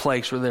among a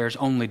place where there is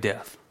only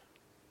death.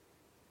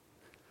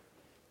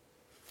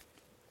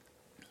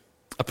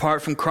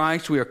 Apart from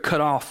Christ, we are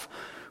cut off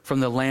from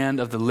the land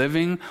of the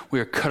living. We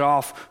are cut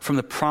off from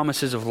the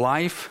promises of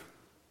life.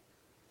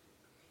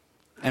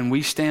 And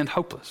we stand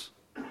hopeless.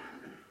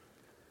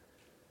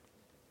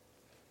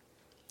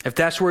 If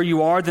that's where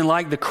you are, then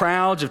like the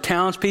crowds of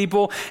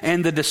townspeople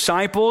and the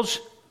disciples,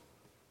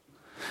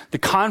 the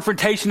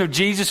confrontation of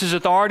Jesus'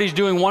 authority is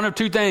doing one of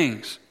two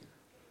things.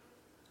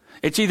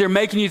 It's either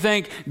making you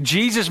think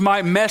Jesus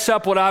might mess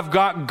up what I've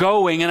got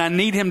going and I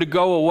need him to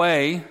go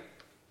away,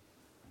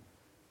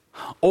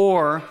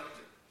 or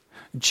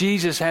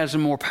Jesus has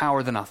more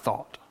power than I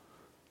thought.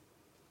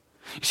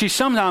 You see,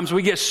 sometimes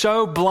we get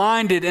so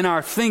blinded in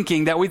our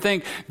thinking that we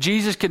think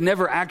Jesus could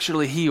never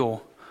actually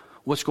heal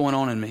what's going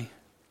on in me.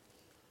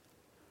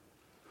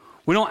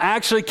 We don't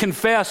actually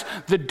confess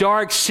the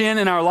dark sin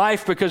in our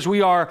life because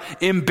we are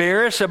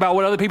embarrassed about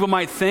what other people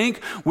might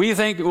think. We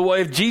think, well,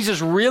 if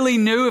Jesus really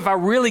knew, if I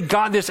really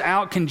got this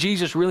out, can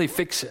Jesus really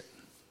fix it?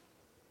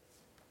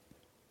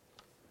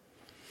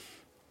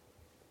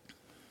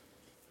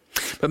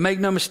 But make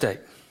no mistake.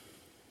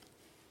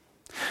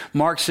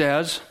 Mark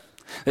says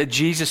that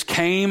Jesus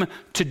came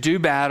to do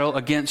battle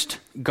against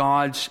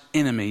God's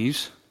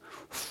enemies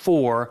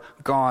for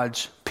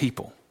God's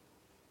people.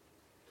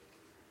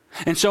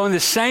 And so in the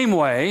same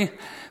way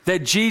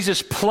that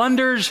Jesus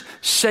plunders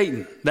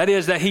Satan, that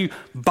is, that he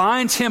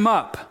binds him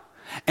up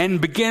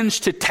and begins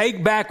to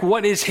take back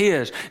what is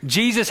his,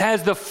 Jesus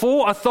has the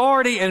full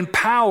authority and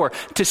power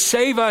to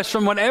save us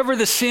from whatever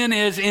the sin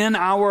is in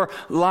our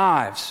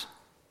lives.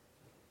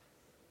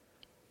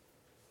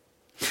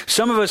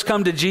 Some of us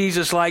come to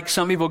Jesus like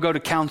some people go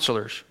to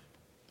counselors.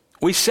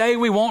 We say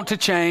we want to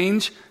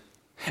change,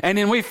 and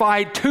then we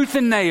fight tooth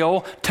and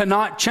nail to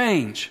not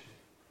change.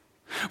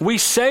 We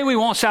say we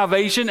want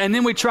salvation, and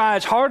then we try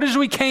as hard as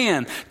we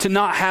can to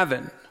not have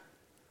it.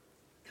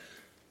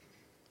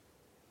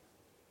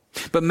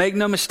 But make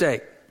no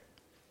mistake,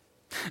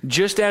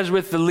 just as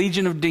with the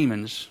legion of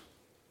demons,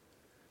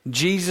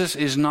 Jesus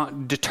is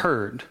not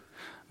deterred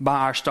by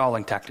our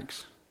stalling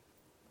tactics.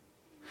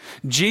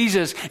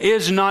 Jesus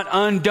is not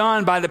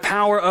undone by the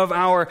power of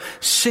our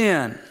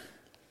sin.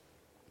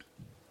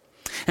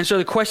 And so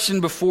the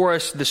question before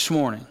us this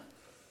morning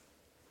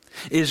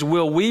is,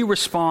 will we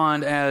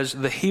respond as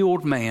the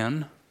healed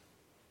man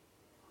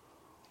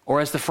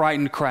or as the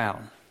frightened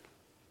crowd?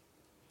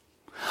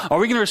 Are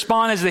we going to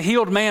respond as the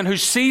healed man who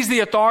sees the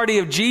authority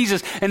of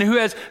Jesus and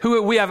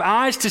who we have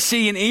eyes to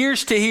see and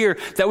ears to hear,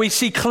 that we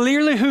see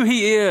clearly who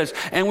he is,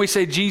 and we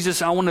say,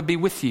 Jesus, I want to be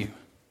with you?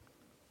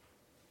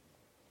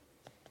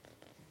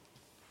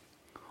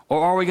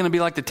 Or are we going to be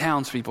like the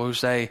townspeople who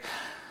say,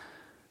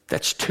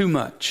 that's too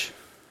much?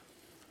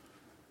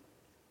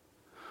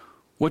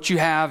 What you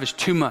have is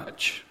too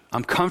much.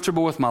 I'm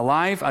comfortable with my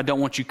life. I don't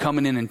want you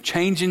coming in and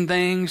changing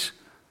things.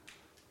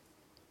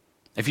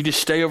 If you just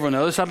stay over on the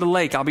other side of the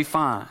lake, I'll be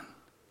fine.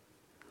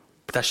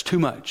 But that's too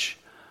much.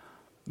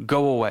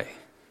 Go away.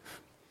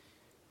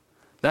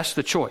 That's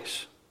the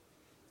choice.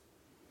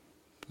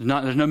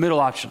 There's no middle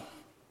option.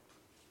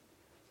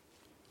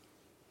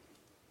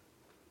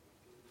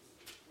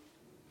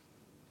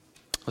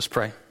 Let's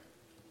pray.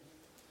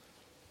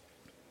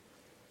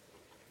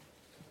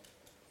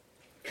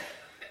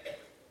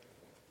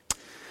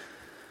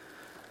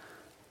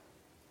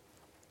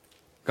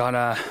 God,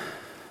 I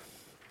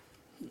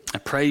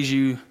praise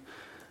you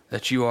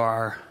that you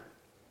are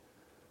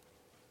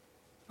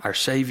our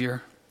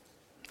Savior.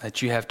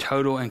 that you have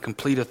total and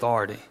complete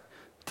authority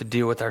to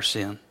deal with our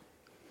sin.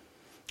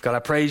 God, I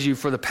praise you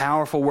for the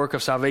powerful work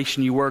of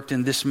salvation you worked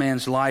in this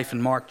man's life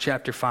in Mark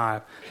chapter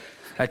 5,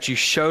 that you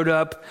showed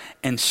up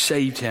and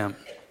saved him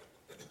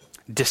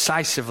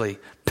decisively,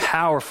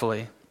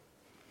 powerfully,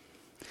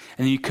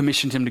 and then you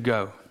commissioned him to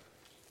go.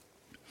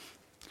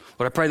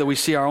 Lord, I pray that we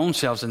see our own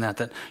selves in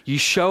that you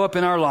show up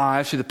in our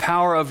lives through the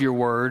power of your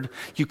word,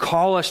 you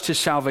call us to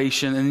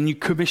salvation, and then you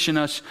commission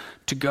us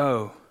to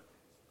go.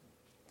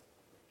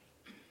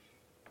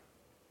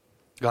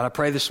 God, I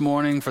pray this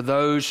morning for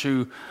those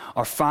who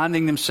are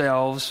finding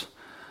themselves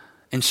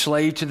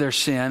enslaved to their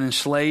sin,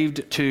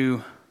 enslaved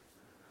to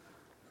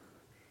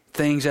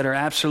things that are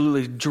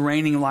absolutely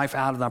draining life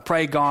out of them. I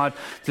pray, God,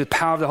 through the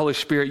power of the Holy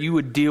Spirit, you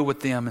would deal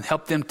with them and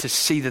help them to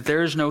see that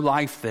there is no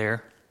life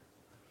there,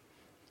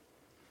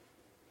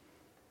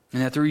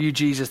 and that through you,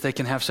 Jesus, they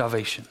can have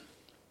salvation.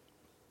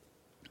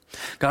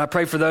 God, I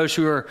pray for those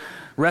who are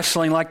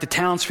wrestling like the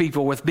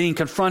townspeople with being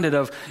confronted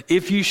of,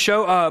 if you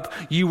show up,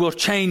 you will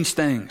change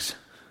things.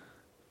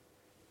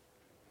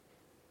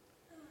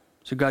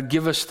 So God,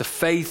 give us the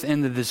faith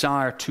and the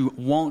desire to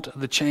want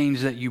the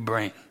change that you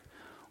bring.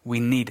 We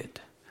need it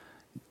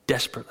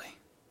desperately.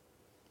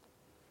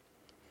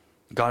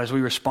 God, as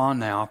we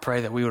respond now, I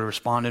pray that we would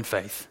respond in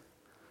faith.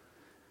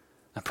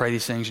 I pray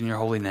these things in your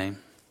holy name.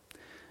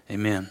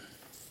 Amen.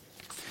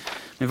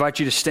 I invite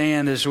you to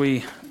stand as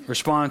we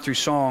respond through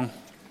song.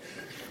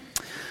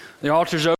 The altar's open.